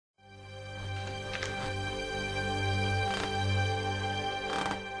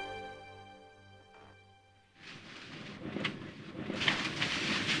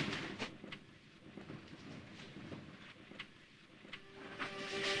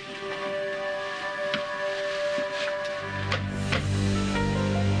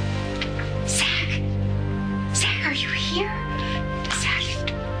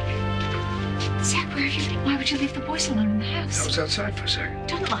leave the boys alone in the house? I was outside for a second.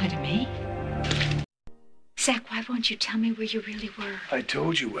 Don't lie to me. Zach, why won't you tell me where you really were? I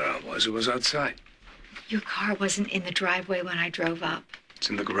told you where I was. It was outside. Your car wasn't in the driveway when I drove up.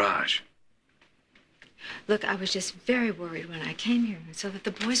 It's in the garage. Look, I was just very worried when I came here and saw that the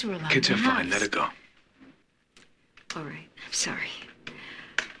boys were alone Kids in are the fine. house. Let it go. All right, I'm sorry.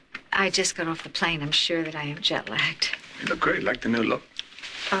 I just got off the plane. I'm sure that I am jet-lagged. You look great. Like the new look.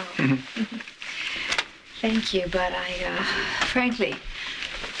 Oh. Thank you, but I, frankly,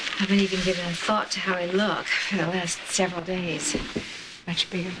 haven't even given a thought to how I look for the last several days. Much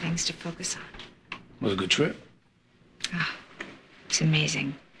bigger things to focus on. Was a good trip. Oh, it's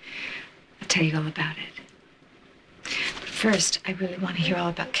amazing. I'll tell you all about it. But first, I really want to hear all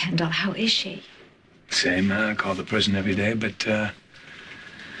about Kendall. How is she? Same. I call the prison every day, but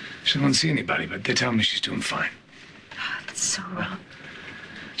she doesn't see anybody. But they tell me she's doing fine. Oh, that's so wrong.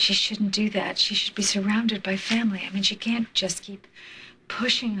 She shouldn't do that. She should be surrounded by family. I mean, she can't just keep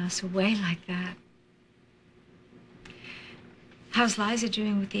pushing us away like that. How's Liza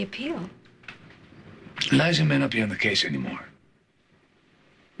doing with the appeal? Liza may not be on the case anymore.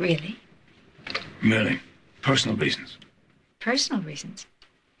 Really? Merely personal reasons. Personal reasons?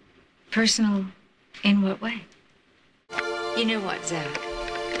 Personal in what way? You know what, Zach?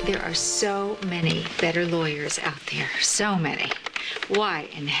 There are so many better lawyers out there. So many. Why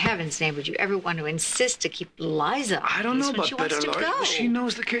in heaven's name would you ever want to insist to keep Liza on I don't know about better lawyers. lawyers. She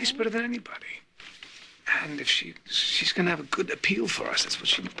knows the case better than anybody. And if she's gonna have a good appeal for us, that's what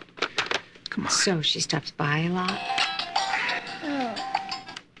she... Come on. So she stops by a lot?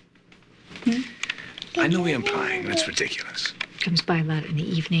 I know you're implying. That's ridiculous. Comes by a lot in the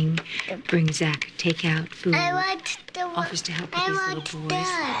evening, brings Zach takeout food, offers to help with these little boys.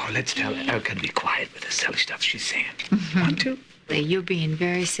 Oh, let's tell Erica to be quiet with the silly stuff she's saying. Want to? You're being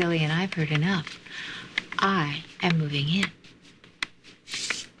very silly, and I've heard enough. I am moving in.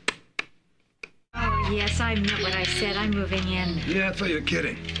 Oh, yes, I meant what I said. I'm moving in. Yeah, I thought you were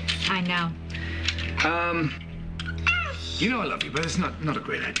kidding. I know. You know I love you, but it's not a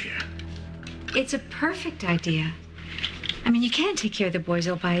great idea. It's a perfect idea. I mean, you can't take care of the boys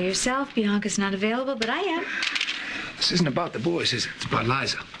all by yourself. Bianca's not available, but I am. This isn't about the boys, is it? It's about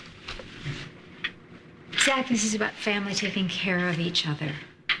Liza. Zach, this is about family taking care of each other.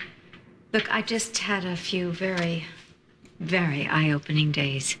 Look, I just had a few very, very eye-opening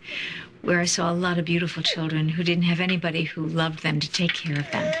days where I saw a lot of beautiful children who didn't have anybody who loved them to take care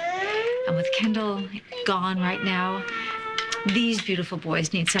of them. And with Kendall gone right now, these beautiful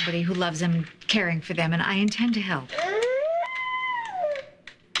boys need somebody who loves them and caring for them, and I intend to help.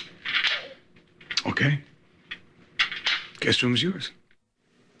 Okay. Guest room's yours.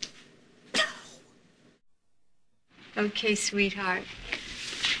 Okay, sweetheart.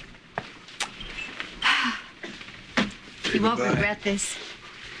 You won't Goodbye. regret this.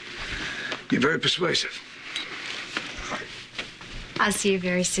 You're very persuasive. I'll see you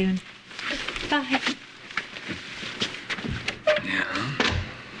very soon. Bye. Yeah.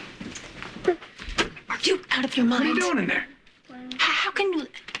 Are you out of your mind? What are you doing in there? How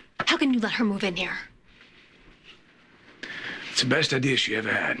can you let her move in here? It's the best idea she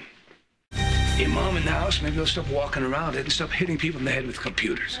ever had. Your mom in the house, maybe they'll stop walking around it and stop hitting people in the head with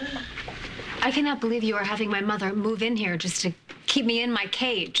computers. I cannot believe you are having my mother move in here just to keep me in my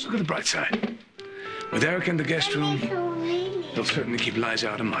cage. Look at the bright side. With Eric in the guest room, they'll certainly keep Liza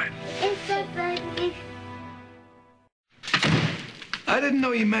out of mine. I didn't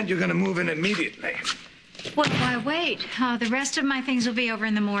know you meant you're gonna move in immediately. Well, why wait? The rest of my things will be over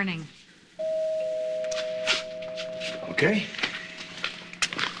in the morning. Okay?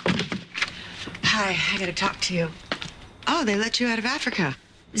 Hi, I gotta talk to you. Oh, they let you out of Africa.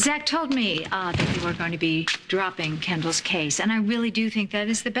 Zach told me that you were going to be dropping Kendall's case, and I really do think that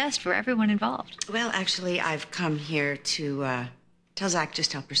is the best for everyone involved. Well, actually, I've come here to tell Zach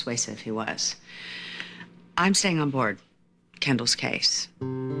just how persuasive he was. I'm staying on board Kendall's case.